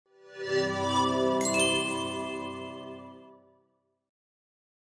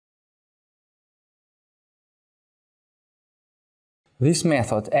This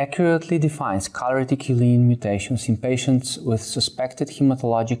method accurately defines CALR reticulin mutations in patients with suspected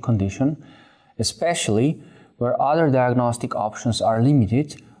hematologic condition, especially where other diagnostic options are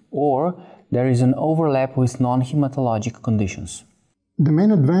limited or there is an overlap with non-hematologic conditions. The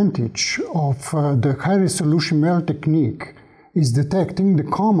main advantage of the high-resolution MEL technique is detecting the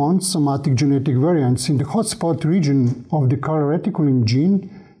common somatic genetic variants in the hotspot region of the CALR reticulin gene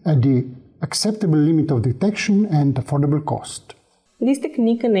at the acceptable limit of detection and affordable cost. This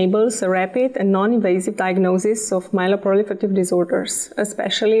technique enables a rapid and non-invasive diagnosis of myeloproliferative disorders,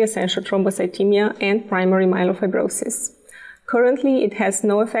 especially essential thrombocythemia and primary myelofibrosis. Currently, it has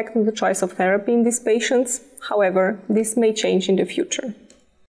no effect on the choice of therapy in these patients. However, this may change in the future.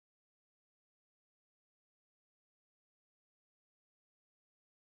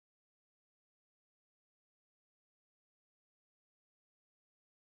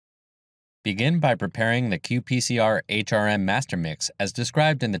 Begin by preparing the qPCR HRM master mix as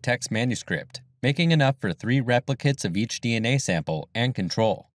described in the text manuscript, making enough for 3 replicates of each DNA sample and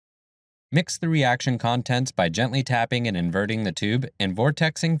control. Mix the reaction contents by gently tapping and inverting the tube and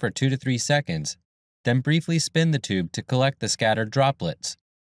vortexing for 2 to 3 seconds, then briefly spin the tube to collect the scattered droplets.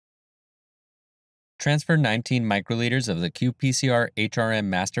 Transfer 19 microliters of the qPCR HRM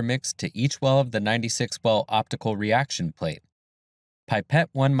master mix to each well of the 96-well optical reaction plate. Pipette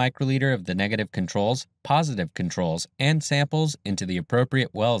 1 microliter of the negative controls, positive controls, and samples into the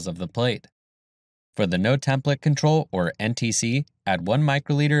appropriate wells of the plate. For the no template control, or NTC, add 1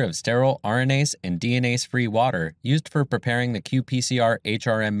 microliter of sterile RNase and DNase-free water used for preparing the qPCR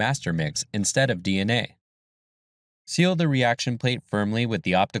HRM master mix instead of DNA. Seal the reaction plate firmly with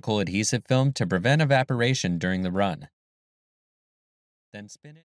the optical adhesive film to prevent evaporation during the run. Then spin it.